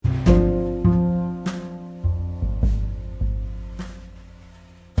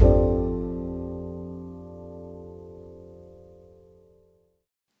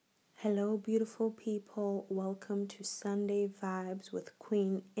Hello, beautiful people. Welcome to Sunday Vibes with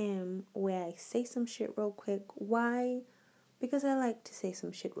Queen M, where I say some shit real quick. Why? Because I like to say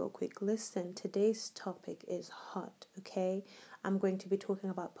some shit real quick. Listen, today's topic is hot, okay? I'm going to be talking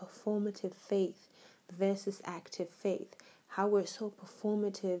about performative faith versus active faith. How we're so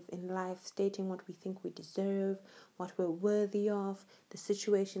performative in life, stating what we think we deserve, what we're worthy of, the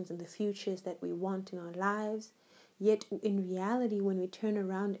situations and the futures that we want in our lives. Yet in reality, when we turn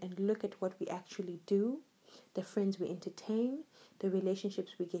around and look at what we actually do, the friends we entertain, the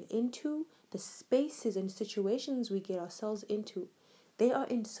relationships we get into, the spaces and situations we get ourselves into, they are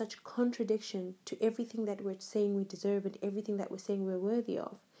in such contradiction to everything that we're saying we deserve and everything that we're saying we're worthy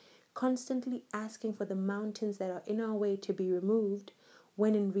of. Constantly asking for the mountains that are in our way to be removed,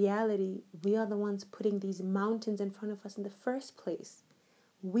 when in reality, we are the ones putting these mountains in front of us in the first place.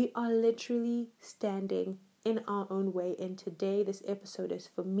 We are literally standing in our own way, and today this episode is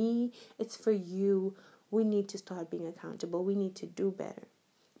for me, it's for you. We need to start being accountable. We need to do better.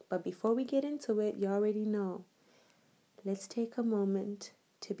 But before we get into it, you already know, let's take a moment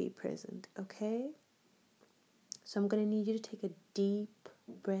to be present, okay? So I'm going to need you to take a deep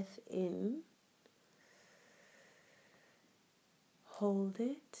breath in, hold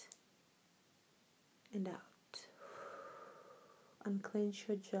it, and out. Unclench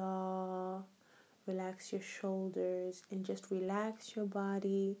your jaw, relax your shoulders, and just relax your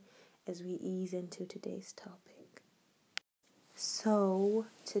body as we ease into today's topic. So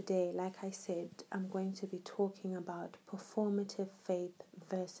today, like I said, I'm going to be talking about performative faith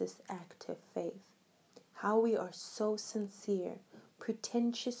versus active faith. How we are so sincere,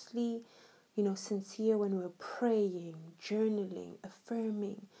 pretentiously, sincere when we're praying, journaling,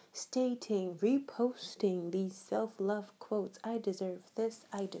 affirming, stating, reposting these self-love quotes. I deserve this,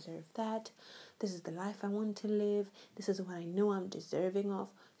 I deserve that. This is the life I want to live. This is what I know I'm deserving of.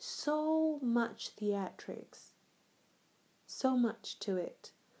 So much theatrics. So much to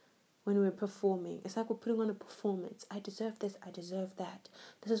it when we're performing. It's like we're putting on a performance. I deserve this, I deserve that.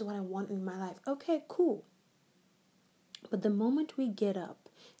 This is what I want in my life. Okay, cool. But the moment we get up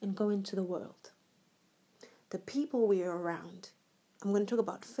and go into the world, the people we are around, I'm going to talk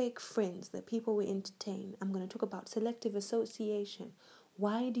about fake friends, the people we entertain. I'm going to talk about selective association.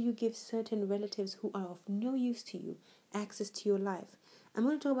 Why do you give certain relatives who are of no use to you access to your life? I'm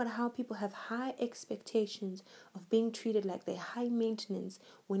going to talk about how people have high expectations of being treated like they're high maintenance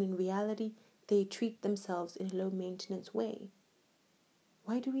when in reality they treat themselves in a low maintenance way.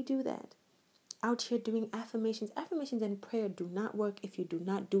 Why do we do that? Out here doing affirmations. Affirmations and prayer do not work if you do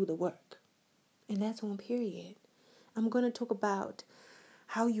not do the work. And that's on period. I'm going to talk about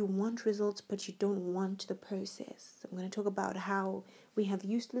how you want results but you don't want the process. I'm going to talk about how we have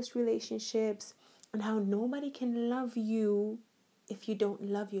useless relationships and how nobody can love you if you don't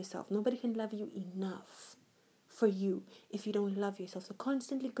love yourself. Nobody can love you enough for you if you don't love yourself. So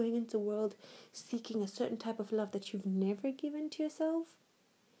constantly going into the world seeking a certain type of love that you've never given to yourself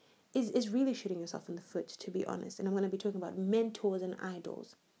is really shooting yourself in the foot, to be honest. And I'm going to be talking about mentors and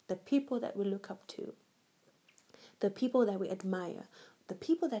idols, the people that we look up to, the people that we admire, the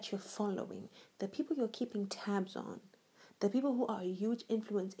people that you're following, the people you're keeping tabs on, the people who are a huge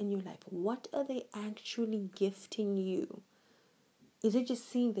influence in your life. What are they actually gifting you? Is it just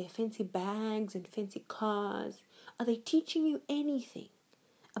seeing their fancy bags and fancy cars? Are they teaching you anything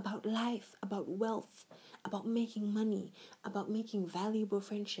about life, about wealth, about making money, about making valuable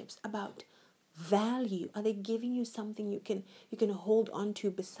friendships, about value? Are they giving you something you can hold on to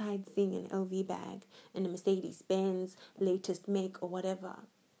besides seeing an LV bag and a Mercedes Benz latest make or whatever?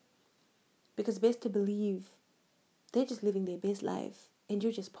 Because best to believe they're just living their best life and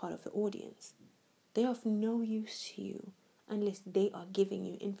you're just part of the audience. They're of no use to you unless they are giving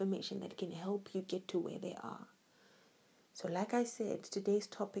you information that can help you get to where they are. So like I said, today's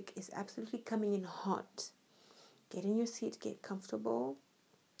topic is absolutely coming in hot. Get in your seat, get comfortable,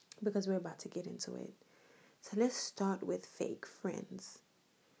 because we're about to get into it. So let's start with fake friends.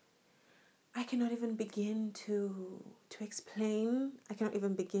 I cannot even begin to explain. I cannot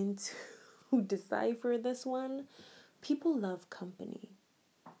even begin to decipher this one. People love company.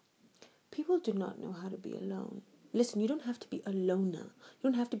 People do not know how to be alone. Listen, you don't have to be a loner. You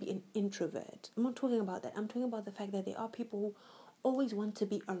don't have to be an introvert. I'm not talking about that. I'm talking about the fact that there are people who always want to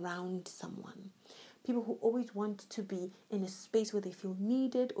be around someone. People who always want to be in a space where they feel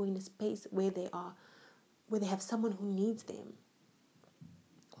needed or in a space where they have someone who needs them.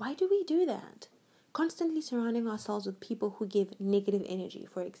 Why do we do that? Constantly surrounding ourselves with people who give negative energy,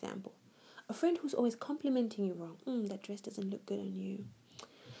 for example. A friend who's always complimenting you wrong. That dress doesn't look good on you.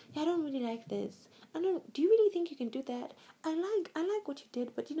 Yeah, I don't really like this. Do you really think you can do that? I like what you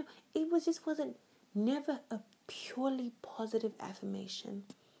did, but it wasn't never a purely positive affirmation,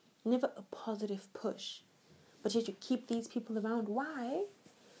 never a positive push. But yet you keep these people around. Why?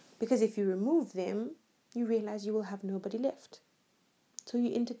 Because if you remove them, you realize you will have nobody left. So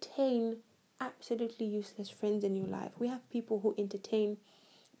you entertain absolutely useless friends in your life. We have people who entertain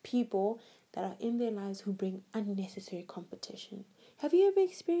people that are in their lives who bring unnecessary competition. Have you ever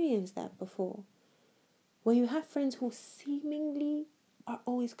experienced that before? Where you have friends who seemingly are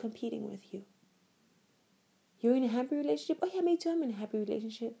always competing with you. You're in a happy relationship. Oh yeah, me too, I'm in a happy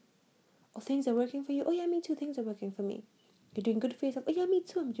relationship. Or things are working for you. Oh yeah, me too, things are working for me. You're doing good for yourself. Oh yeah, me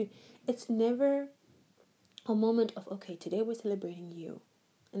too, I'm doing. It's never a moment of, okay, today we're celebrating you,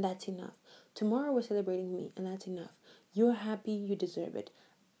 and that's enough. Tomorrow we're celebrating me, and that's enough. You're happy, you deserve it.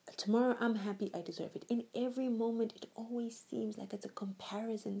 Tomorrow I'm happy, I deserve it. In every moment, it always seems like it's a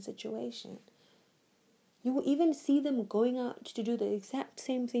comparison situation. You will even see them going out to do the exact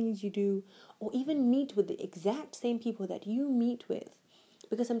same things you do, or even meet with the exact same people that you meet with.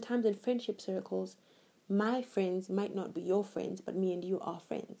 Because sometimes in friendship circles, my friends might not be your friends, but me and you are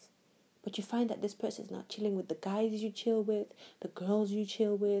friends. But you find that this person is not chilling with the guys you chill with, the girls you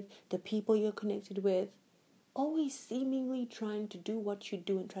chill with, the people you're connected with. Always seemingly trying to do what you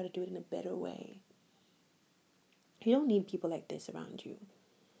do and try to do it in a better way. You don't need people like this around you.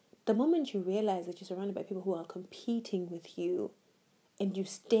 The moment you realize that you're surrounded by people who are competing with you and you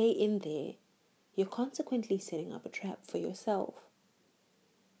stay in there, you're consequently setting up a trap for yourself.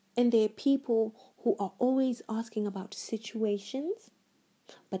 And there are people who are always asking about situations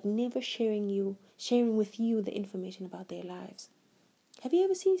but never sharing with you the information about their lives. Have you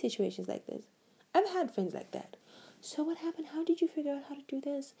ever seen situations like this? I've had friends like that. So what happened? How did you figure out how to do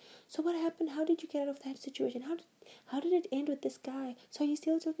this? So what happened? How did you get out of that situation? How did it end with this guy? So are you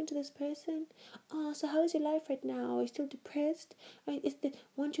still talking to this person? Oh, so how is your life right now? Are you still depressed? Is the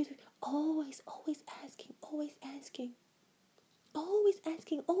 1, 2, 3? Always asking,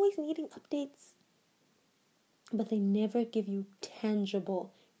 always needing updates. But they never give you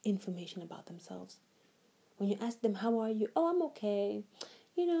tangible information about themselves. When you ask them, how are you? Oh, I'm okay.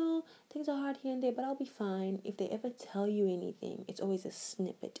 Things are hard here and there, but I'll be fine. If they ever tell you anything, it's always a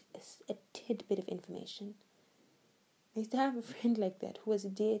snippet, a tidbit of information. I used to have a friend like that who was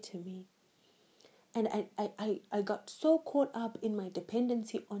dear to me. And I got so caught up in my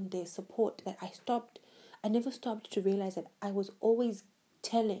dependency on their support that I never stopped to realize that I was always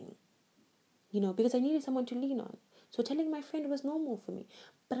telling, because I needed someone to lean on. So telling my friend was normal for me.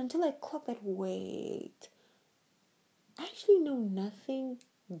 But until I clocked that, wait, I actually know nothing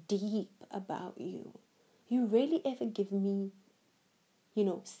deep about you. You rarely ever give me,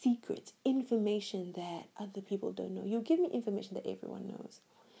 secrets, information that other people don't know. You give me information that everyone knows.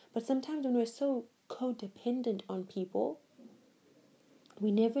 But sometimes when we're so codependent on people,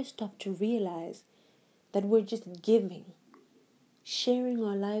 we never stop to realize that we're just sharing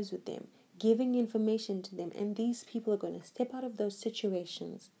our lives with them, giving information to them. And these people are going to step out of those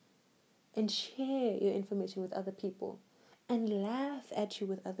situations and share your information with other people and laugh at you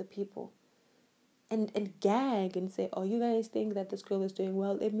with other people and gag and say, oh, you guys think that this girl is doing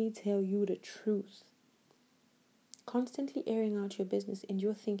well. Let me tell you the truth. Constantly airing out your business and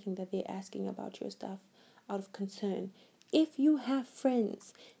you're thinking that they're asking about your stuff out of concern. If you have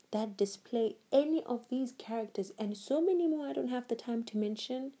friends that display any of these characters and so many more I don't have the time to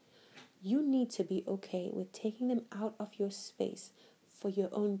mention, you need to be okay with taking them out of your space for your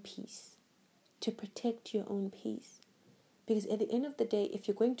own peace, to protect your own peace. Because at the end of the day, if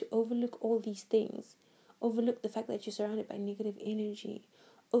you're going to overlook all these things, overlook the fact that you're surrounded by negative energy,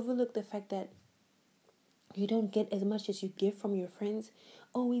 overlook the fact that you don't get as much as you give from your friends,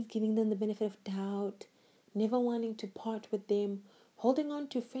 always giving them the benefit of doubt, never wanting to part with them, holding on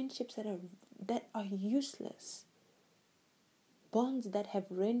to friendships that are useless, bonds that have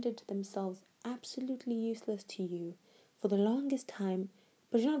rendered themselves absolutely useless to you for the longest time,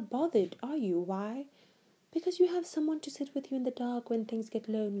 but you're not bothered, are you? Why? Because you have someone to sit with you in the dark when things get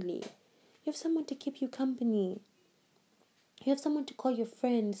lonely. You have someone to keep you company. You have someone to call your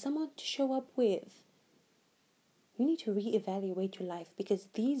friend, someone to show up with. You need to reevaluate your life because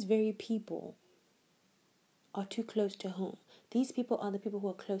these very people are too close to home. These people are the people who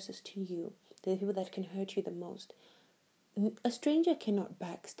are closest to you. They're the people that can hurt you the most. A stranger cannot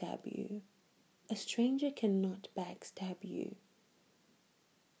backstab you. A stranger cannot backstab you.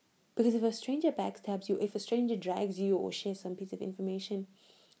 Because if a stranger backstabs you, if a stranger drags you or shares some piece of information,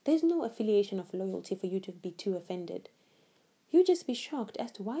 there's no affiliation of loyalty for you to be too offended. You just be shocked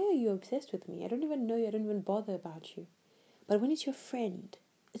as to why are you obsessed with me? I don't even know you. I don't even bother about you. But when it's your friend,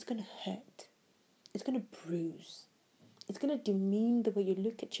 it's going to hurt. It's going to bruise. It's going to demean the way you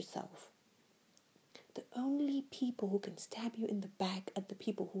look at yourself. The only people who can stab you in the back are the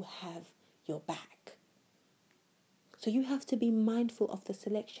people who have your back. So you have to be mindful of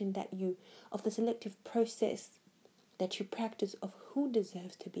the of the selective process that you practice of who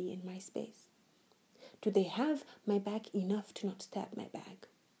deserves to be in my space. Do they have my back enough to not stab my back?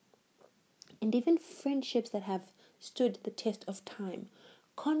 And even friendships that have stood the test of time,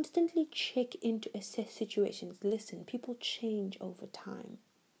 constantly check in to assess situations. Listen, people change over time.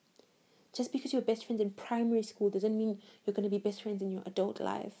 Just because you're best friends in primary school doesn't mean you're going to be best friends in your adult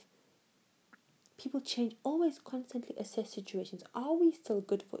life. People change. Always constantly assess situations. Are we still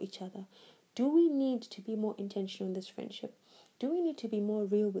good for each other? Do we need to be more intentional in this friendship? Do we need to be more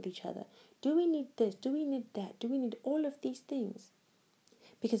real with each other? Do we need this? Do we need that? Do we need all of these things?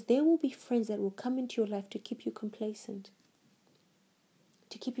 Because there will be friends that will come into your life to keep you complacent,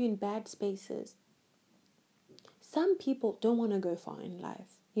 to keep you in bad spaces. Some people don't want to go far in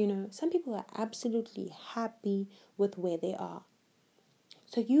life. Some people are absolutely happy with where they are.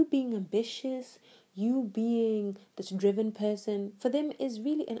 So you being ambitious, you being this driven person, for them is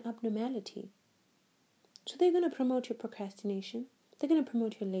really an abnormality. So they're going to promote your procrastination. They're going to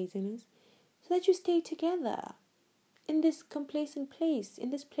promote your laziness so that you stay together in this complacent place,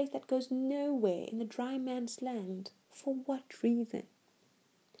 in this place that goes nowhere, in the dry man's land. For what reason?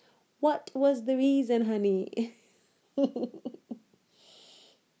 What was the reason, honey?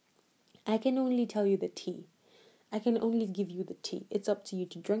 I can only tell you the tea. I can only give you the tea. It's up to you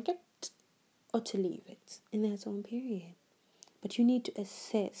to drink it or to leave it. And that's on period. But you need to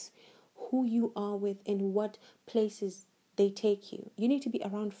assess who you are with and what places they take you. You need to be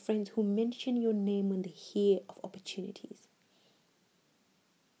around friends who mention your name when they hear of opportunities.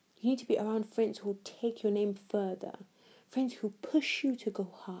 You need to be around friends who take your name further. Friends who push you to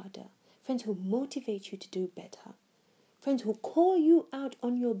go harder. Friends who motivate you to do better. Friends who call you out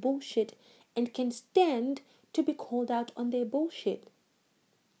on your bullshit and can stand to be called out on their bullshit.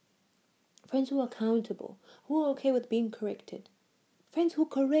 Friends who are accountable, who are okay with being corrected. Friends who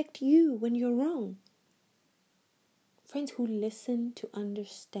correct you when you're wrong. Friends who listen to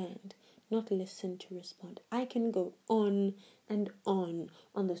understand, not listen to respond. I can go on and on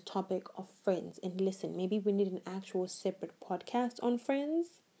this topic of friends. And listen, maybe we need an actual separate podcast on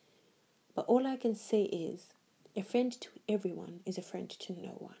friends. But all I can say is, a friend to everyone is a friend to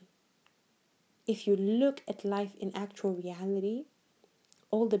no one. If you look at life in actual reality,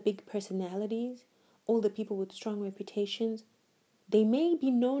 all the big personalities, all the people with strong reputations, they may be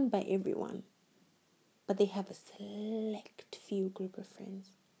known by everyone, but they have a select few group of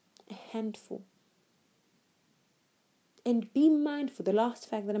friends, a handful. And be mindful, the last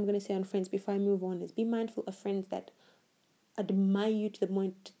fact that I'm going to say on friends before I move on is be mindful of friends that admire you to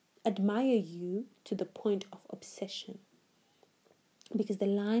the point of obsession. Because the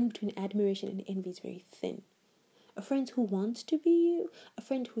line between admiration and envy is very thin. A friend who wants to be you, a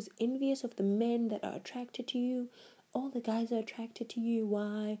friend who's envious of the men that are attracted to you, all the guys are attracted to you.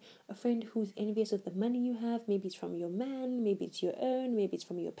 Why? A friend who's envious of the money you have, maybe it's from your man, maybe it's your own, maybe it's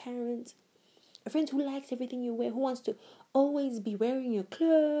from your parents. A friend who likes everything you wear, who wants to always be wearing your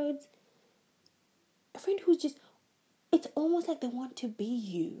clothes. A friend who's just, it's almost like they want to be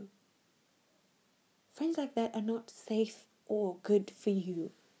you. Friends like that are not safe or good for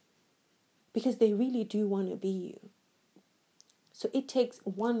you because they really do want to be you. So it takes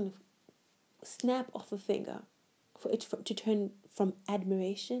one snap of a finger for it to turn from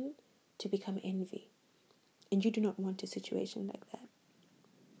admiration to become envy. And you do not want a situation like that.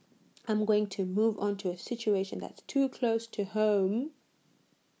 I'm going to move on to a situation that's too close to home,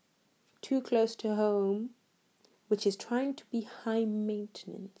 which is trying to be high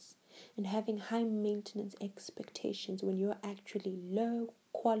maintenance and having high maintenance expectations when you're actually low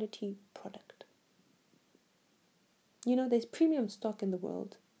quality product. There's premium stock in the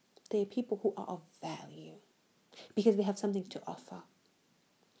world. There are people who are of value because they have something to offer.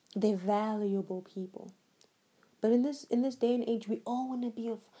 They're valuable people. But in this day and age, we all want to be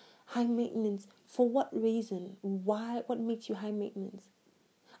of high maintenance. For what reason? Why? What makes you high maintenance?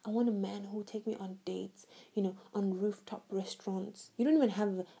 I want a man who will take me on dates, on rooftop restaurants. You don't even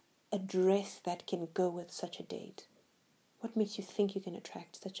have a dress that can go with such a date. What makes you think you can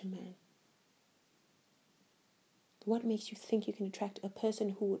attract such a man? What makes you think you can attract a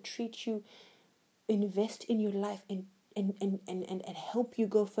person who will treat you, invest in your life and help you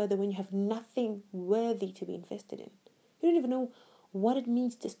go further when you have nothing worthy to be invested in? You don't even know what it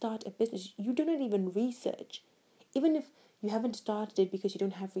means to start a business. You do not even research. Even if You haven't started it because you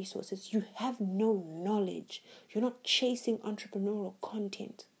don't have resources. You have no knowledge. You're not chasing entrepreneurial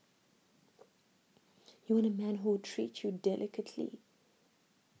content. You want a man who will treat you delicately.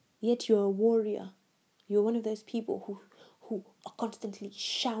 Yet you're a warrior. You're one of those people who are constantly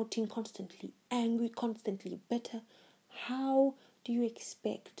shouting, constantly angry, constantly bitter. How do you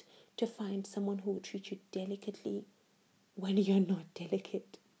expect to find someone who will treat you delicately when you're not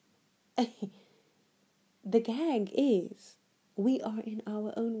delicate? The gag is we are in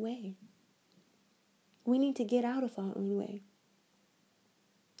our own way. We need to get out of our own way.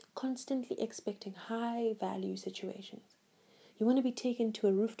 Constantly expecting high value situations. You want to be taken to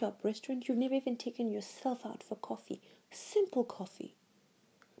a rooftop restaurant. You've never even taken yourself out for coffee. Simple coffee.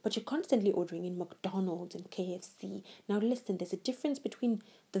 But you're constantly ordering in McDonald's and KFC. Now listen, there's a difference between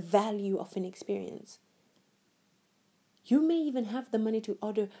the value of an experience. You may even have the money to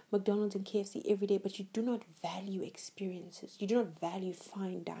order McDonald's and KFC every day, but you do not value experiences. You do not value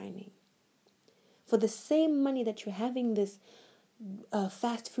fine dining. For the same money that you're having this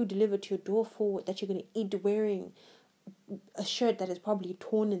fast food delivered to your door for, that you're going to eat wearing a shirt that is probably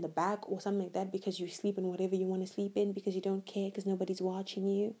torn in the back or something like that because you sleep in whatever you want to sleep in because you don't care because nobody's watching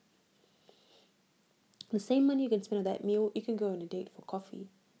you. The same money you can spend on that meal, you can go on a date for coffee.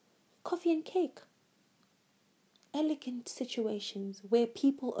 Coffee and cake. Elegant situations where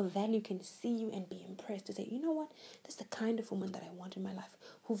people of value can see you and be impressed to say, you know what, this is the kind of woman that I want in my life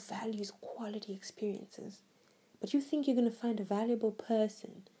who values quality experiences. But you think you're going to find a valuable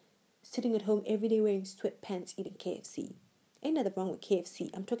person sitting at home every day wearing sweatpants eating KFC. Ain't nothing wrong with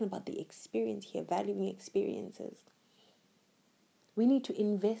KFC. I'm talking about the experience here, valuing experiences. We need to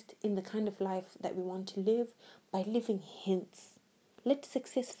invest in the kind of life that we want to live by living hints. Let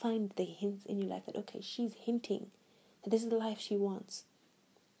success find the hints in your life that, okay, she's hinting that this is the life she wants.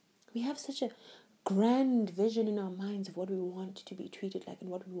 We have such a grand vision in our minds of what we want to be treated like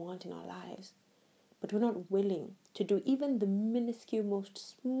and what we want in our lives. But we're not willing to do even the minuscule,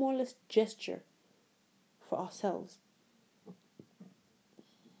 most smallest gesture for ourselves.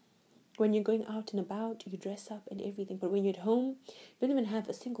 When you're going out and about, you dress up and everything. But when you're at home, you don't even have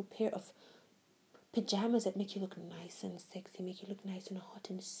a single pair of pajamas that make you look nice and sexy, make you look nice and hot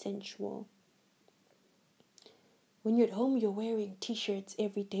and sensual. When you're at home, you're wearing t-shirts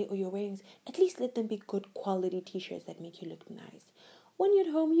every day, or you're wearing, at least let them be good quality t-shirts that make you look nice. When you're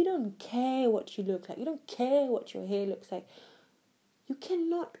at home, you don't care what you look like. You don't care what your hair looks like. You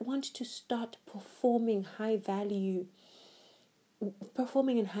cannot want to start performing in high value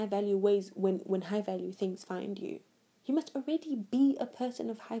ways when high value things find you. You must already be a person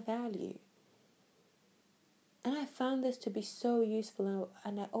of high value. And I found this to be so useful,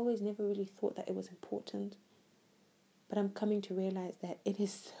 and I always never really thought that it was important. But I'm coming to realize that it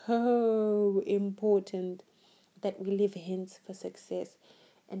is so important that we leave hints for success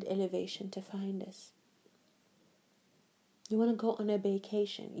and elevation to find us. You want to go on a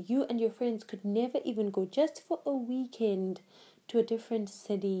vacation. You and your friends could never even go just for a weekend to a different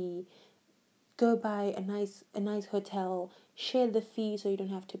city. Go buy a nice hotel. Share the fee so you don't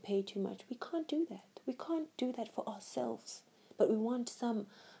have to pay too much. We can't do that. We can't do that for ourselves. But we want some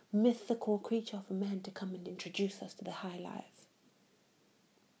mythical creature of a man to come and introduce us to the high life.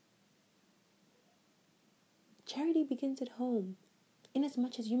 Charity begins at home. In as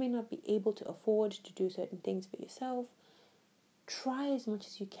much as you may not be able to afford to do certain things for yourself, try as much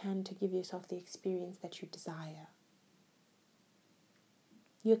as you can to give yourself the experience that you desire.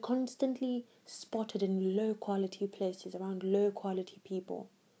 You're constantly spotted in low quality places around low quality people.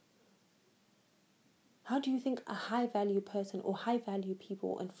 How do you think a high value person or high value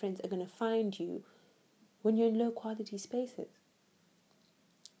people and friends are going to find you when you're in low quality spaces?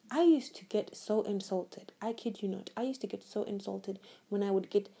 I used to get so insulted. I kid you not. I used to get so insulted when I would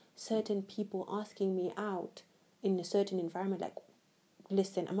get certain people asking me out in a certain environment. Like,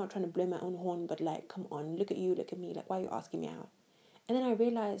 listen, I'm not trying to blow my own horn, but like, come on, look at you, look at me. Like, why are you asking me out? And then I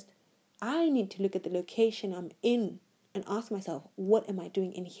realized I need to look at the location I'm in and ask myself, what am I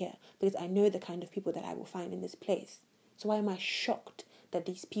doing in here? Because I know the kind of people that I will find in this place. So why am I shocked that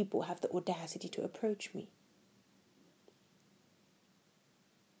these people have the audacity to approach me?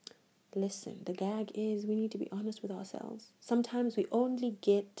 Listen, the gag is we need to be honest with ourselves. Sometimes we only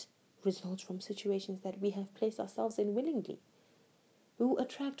get results from situations that we have placed ourselves in willingly. We will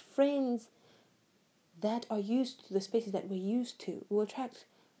attract friends that are used to the spaces that we're used to. We will attract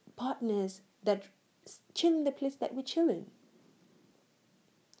partners that chill in the place that we chill in.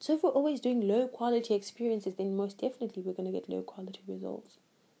 So if we're always doing low quality experiences, then most definitely we're going to get low quality results.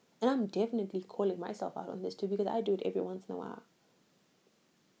 And I'm definitely calling myself out on this too, because I do it every once in a while.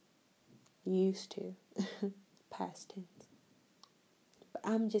 Used to. Past tense.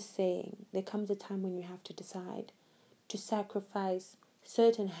 But I'm just saying, there comes a time when you have to decide to sacrifice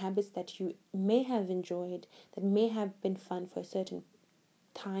certain habits that you may have enjoyed, that may have been fun for a certain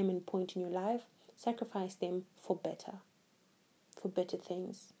time and point in your life. Sacrifice them for better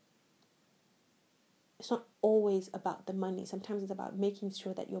things. It's not always about the money. Sometimes it's about making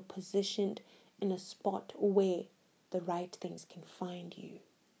sure that you're positioned in a spot where the right things can find you.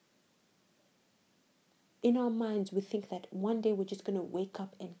 In our minds, we think that one day we're just going to wake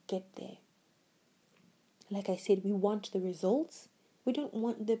up and get there. Like I said, we want the results. We don't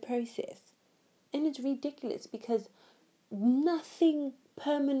want the process. And it's ridiculous because nothing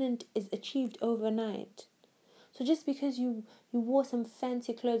permanent is achieved overnight. So just because you wore some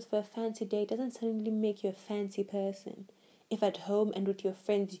fancy clothes for a fancy day doesn't suddenly make you a fancy person. If at home and with your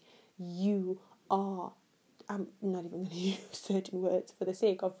friends you are, I'm not even going to use certain words for the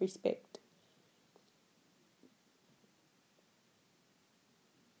sake of respect.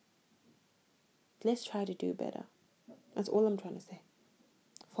 Let's try to do better. That's all I'm trying to say.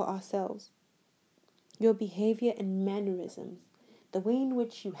 For ourselves. Your behavior and mannerisms, the way in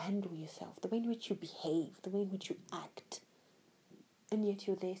which you handle yourself, the way in which you behave, the way in which you act. And yet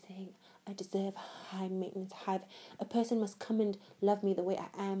you're there saying, I deserve high maintenance, a person must come and love me the way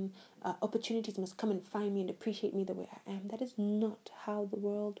I am. Opportunities must come and find me and appreciate me the way I am. That is not how the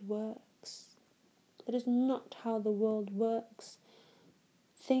world works. That is not how the world works.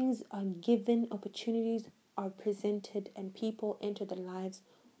 Things are given, opportunities are presented, and people enter the lives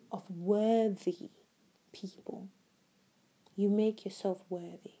of worthy people. You make yourself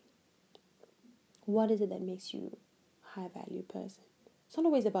worthy. What is it that makes you a high value person? It's not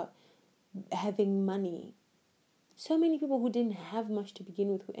always about having money. So many people who didn't have much to begin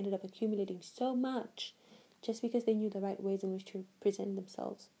with, who ended up accumulating so much just because they knew the right ways in which to present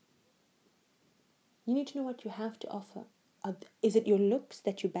themselves. You need to know what you have to offer. Is it your looks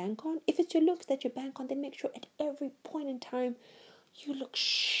that you bank on? If it's your looks that you bank on, then make sure at every point in time you look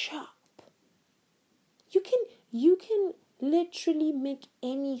sharp. You can literally make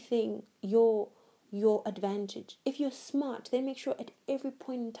anything your advantage. If you're smart, then make sure at every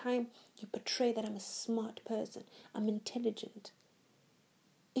point in time you portray that I'm a smart person. I'm intelligent.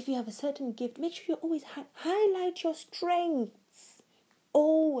 If you have a certain gift, make sure you always highlight your strengths.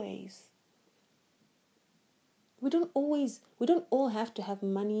 Always. We don't all have to have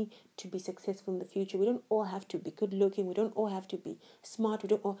money to be successful in the future. We don't all have to be good looking. We don't all have to be smart.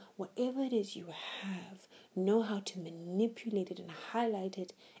 Whatever it is you have, know how to manipulate it and highlight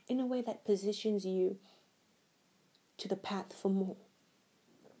it in a way that positions you to the path for more.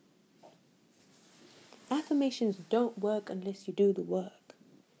 Affirmations don't work unless you do the work.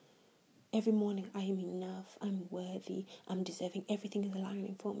 Every morning, I am enough, I'm worthy, I'm deserving, everything is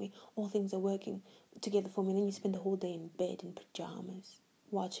aligning for me, all things are working together for me. And then you spend the whole day in bed in pajamas,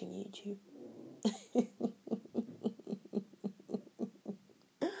 watching YouTube.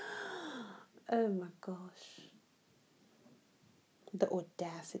 Oh my gosh. The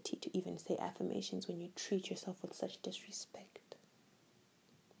audacity to even say affirmations when you treat yourself with such disrespect.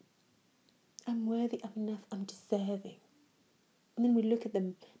 I'm worthy, I'm enough, I'm deserving. And then we look at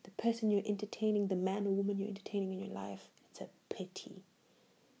the person you're entertaining, the man or woman you're entertaining in your life. It's a pity.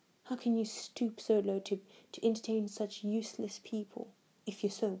 How can you stoop so low to entertain such useless people if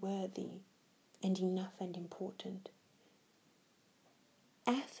you're so worthy and enough and important?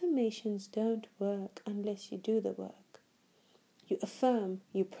 Affirmations don't work unless you do the work. You affirm,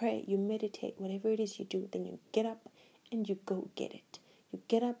 you pray, you meditate, whatever it is you do, then you get up and you go get it. You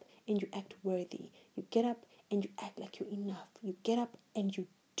get up and you act worthy. You get up and you act like you're enough. You get up and you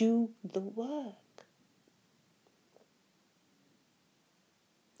do the work.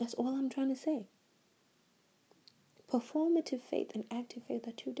 That's all I'm trying to say. Performative faith and active faith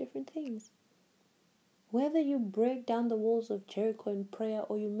are two different things. Whether you break down the walls of Jericho in prayer,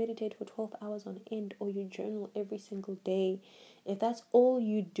 or you meditate for 12 hours on end, or you journal every single day, if that's all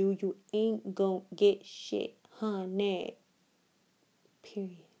you do, you ain't gonna get shit, honey.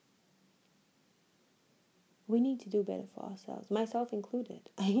 Period. We need to do better for ourselves, myself included.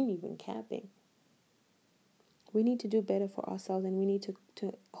 I ain't even capping. We need to do better for ourselves, and we need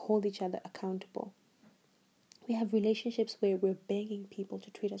to hold each other accountable. We have relationships where we're begging people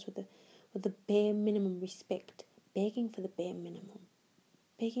to treat us with the bare minimum respect, begging for the bare minimum,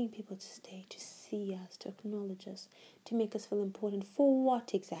 begging people to stay, to see us, to acknowledge us, to make us feel important. For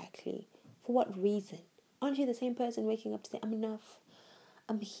what exactly? For what reason? Aren't you the same person waking up to say, I'm enough,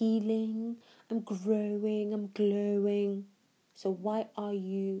 I'm healing, I'm growing, I'm glowing? So why are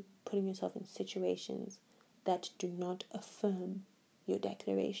you putting yourself in situations that do not affirm your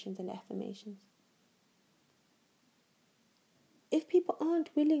declarations and affirmations? If people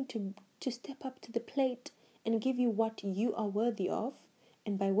aren't willing to step up to the plate and give you what you are worthy of,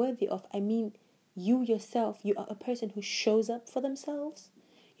 and by worthy of, I mean you yourself, you are a person who shows up for themselves.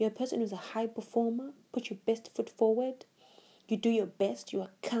 You're a person who's a high performer, put your best foot forward. You do your best, you're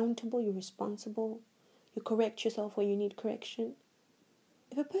accountable, you're responsible. You correct yourself where you need correction.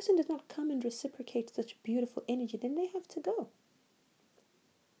 If a person does not come and reciprocate such beautiful energy, then they have to go.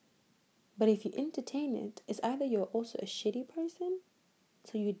 But if you entertain it, it's either you're also a shitty person,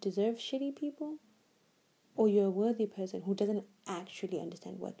 so you deserve shitty people, or you're a worthy person who doesn't actually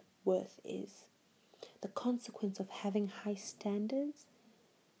understand what worth is. The consequence of having high standards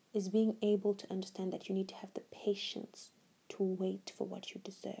is being able to understand that you need to have the patience to wait for what you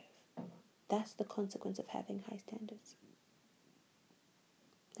deserve. That's the consequence of having high standards.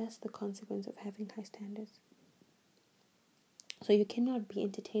 That's the consequence of having high standards. So you cannot be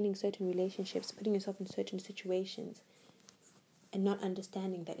entertaining certain relationships, putting yourself in certain situations, and not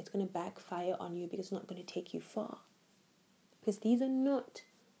understanding that it's going to backfire on you because it's not going to take you far. Because these are not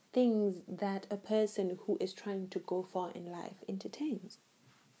things that a person who is trying to go far in life entertains.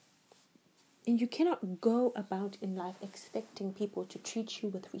 And you cannot go about in life expecting people to treat you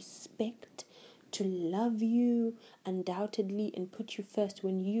with respect, to love you undoubtedly, and put you first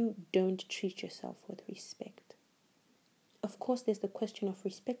when you don't treat yourself with respect. Of course, there's the question of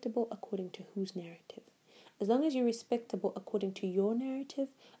respectable according to whose narrative. As long as you're respectable according to your narrative,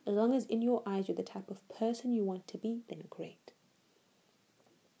 as long as in your eyes you're the type of person you want to be, then great.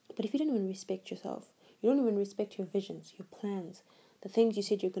 But if you don't even respect yourself, you don't even respect your visions, your plans, the things you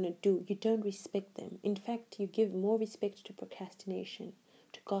said you're going to do, you don't respect them. In fact, you give more respect to procrastination,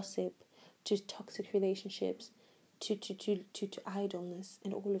 to gossip, to toxic relationships, to idleness,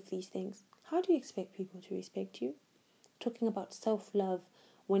 and all of these things. How do you expect people to respect you? Talking about self-love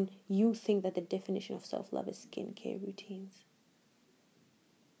when you think that the definition of self-love is skincare routines.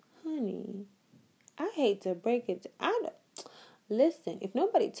 Honey, I hate to break it. Listen, if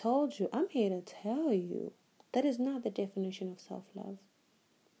nobody told you, I'm here to tell you. That is not the definition of self-love.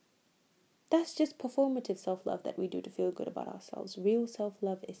 That's just performative self-love that we do to feel good about ourselves. Real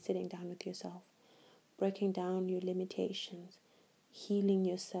self-love is sitting down with yourself, breaking down your limitations, healing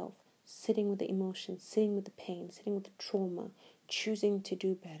yourself, sitting with the emotions, sitting with the pain, sitting with the trauma, choosing to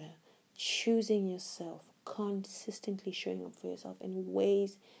do better, choosing yourself, consistently showing up for yourself in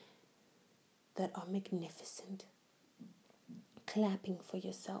ways that are magnificent. Clapping for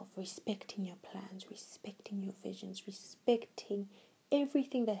yourself, respecting your plans, respecting your visions, respecting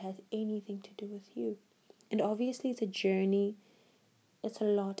everything that has anything to do with you. And obviously it's a journey, it's a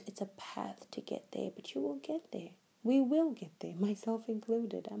lot, it's a path to get there, but you will get there. We will get there, myself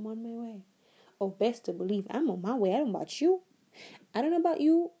included. I'm on my way. Oh, best to believe I'm on my way. I don't know about you. I don't know about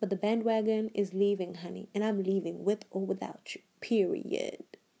you, but the bandwagon is leaving, honey. And I'm leaving with or without you. Period.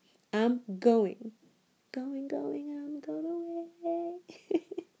 I'm going. I'm going away.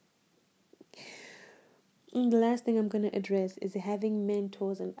 And the last thing I'm going to address is having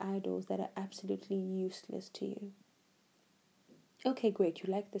mentors and idols that are absolutely useless to you. Okay, great.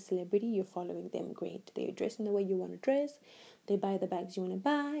 You like the celebrity. You're following them. Great. They're dressing the way you want to dress. They buy the bags you want to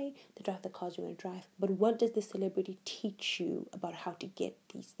buy. They drive the cars you want to drive. But what does the celebrity teach you about how to get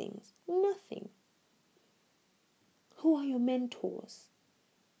these things? Nothing. Who are your mentors?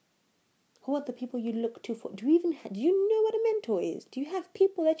 Who are the people you look to for? Do you know what a mentor is? Do you have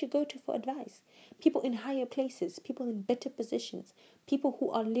people that you go to for advice? People in higher places, people in better positions, people who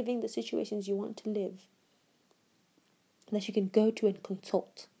are living the situations you want to live, that you can go to and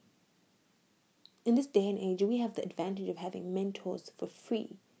consult. In this day and age, we have the advantage of having mentors for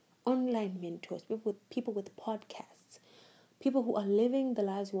free, online mentors, people with podcasts, people who are living the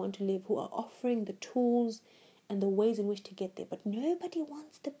lives we want to live, who are offering the tools and the ways in which to get there. But nobody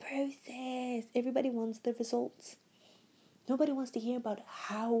wants the process. Everybody wants the results. Nobody wants to hear about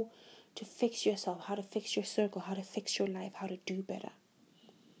how to fix yourself, how to fix your circle, how to fix your life, how to do better.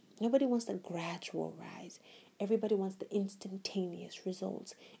 Nobody wants the gradual rise. Everybody wants the instantaneous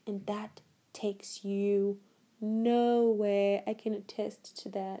results. And that takes you nowhere. I can attest to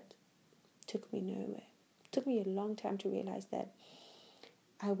that. Took me nowhere. Took me a long time to realize that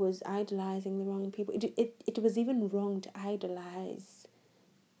I was idolizing the wrong people. It was even wrong to idolize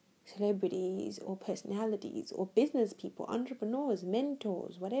celebrities or personalities or business people, entrepreneurs,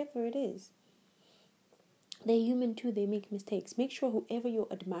 mentors, whatever it is. They're human too. They make mistakes. Make sure whoever you're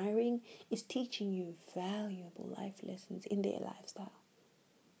admiring is teaching you valuable life lessons in their lifestyle.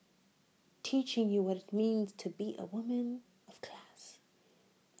 Teaching you what it means to be a woman of class,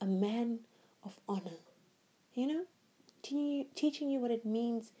 a man of honor, teaching you what it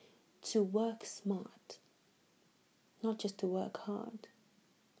means to work smart, not just to work hard.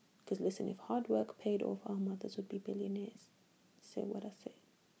 Because listen, if hard work paid off, our mothers would be billionaires. Say what I say.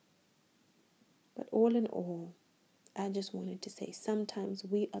 But all in all, I just wanted to say sometimes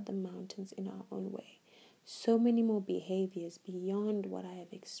we are the mountains in our own way. So many more behaviors beyond what I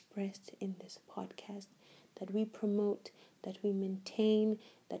have expressed in this podcast that we promote, that we maintain,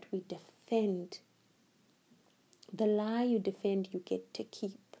 that we defend. The lie you defend, you get to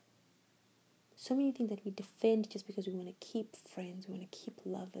keep. So many things that we defend just because we want to keep friends, we want to keep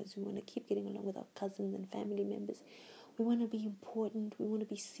lovers, we want to keep getting along with our cousins and family members. We want to be important, we want to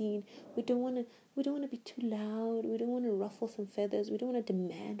be seen. We don't want to be too loud. We don't want to ruffle some feathers. We don't want to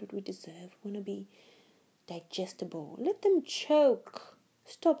demand what we deserve. We want to be digestible. Let them choke.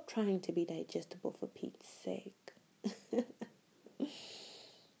 Stop trying to be digestible, for Pete's sake.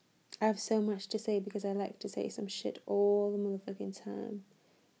 I have so much to say because I like to say some shit all the motherfucking time.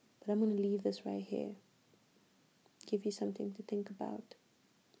 But I'm going to leave this right here. Give you something to think about.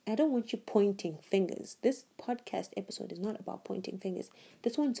 I don't want you pointing fingers. This podcast episode is not about pointing fingers.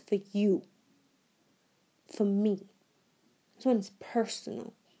 This one's for you. For me. This one's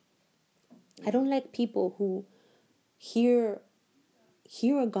personal. I don't like people who hear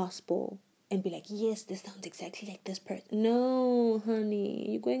a gospel and be like, yes, this sounds exactly like this person. No,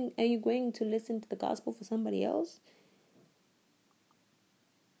 honey. Are you going to listen to the gospel for somebody else?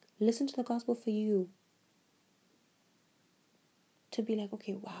 Listen to the gospel for you. To be like,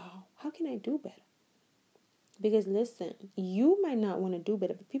 okay, wow, how can I do better? Because listen, you might not want to do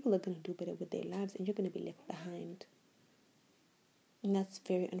better, but people are going to do better with their lives and you're going to be left behind. And that's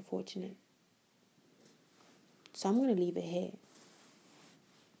very unfortunate. So I'm going to leave it here.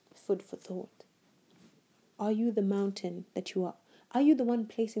 Food for thought. Are you the mountain that you are? Are you the one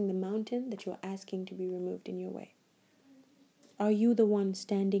placing the mountain that you are asking to be removed in your way? Are you the one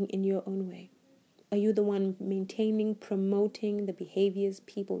standing in your own way? Are you the one maintaining, promoting the behaviors,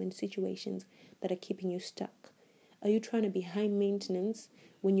 people, and situations that are keeping you stuck? Are you trying to be high maintenance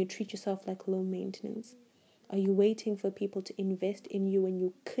when you treat yourself like low maintenance? Are you waiting for people to invest in you when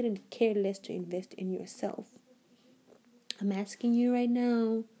you couldn't care less to invest in yourself? I'm asking you right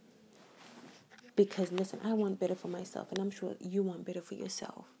now because, listen, I want better for myself and I'm sure you want better for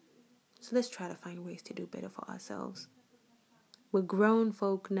yourself. So let's try to find ways to do better for ourselves. We're grown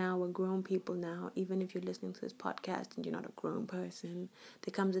folk now, we're grown people now. Even if you're listening to this podcast and you're not a grown person,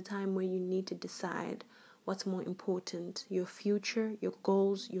 there comes a time where you need to decide what's more important, your future, your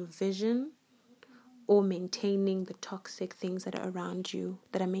goals, your vision, or maintaining the toxic things that are around you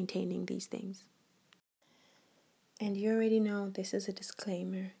that are maintaining these things. And you already know this is a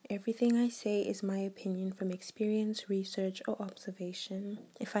disclaimer. Everything I say is my opinion from experience, research, or observation.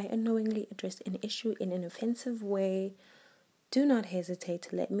 If I unknowingly address an issue in an offensive way, do not hesitate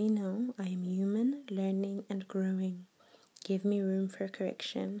to let me know. I am human, learning, and growing. Give me room for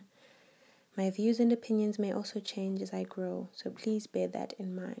correction. My views and opinions may also change as I grow, so please bear that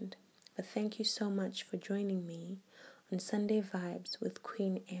in mind. But thank you so much for joining me on Sunday Vibes with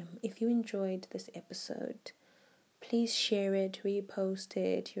Queen M. If you enjoyed this episode, please share it, repost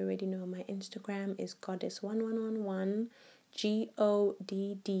it. You already know my Instagram is goddess1111,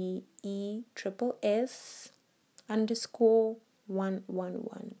 GODDESS_111.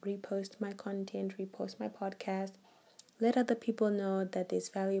 Repost my content, repost my podcast. Let other people know that there's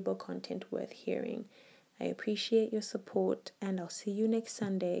valuable content worth hearing. I appreciate your support and I'll see you next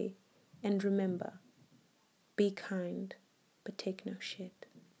Sunday. And remember, be kind, but take no shit.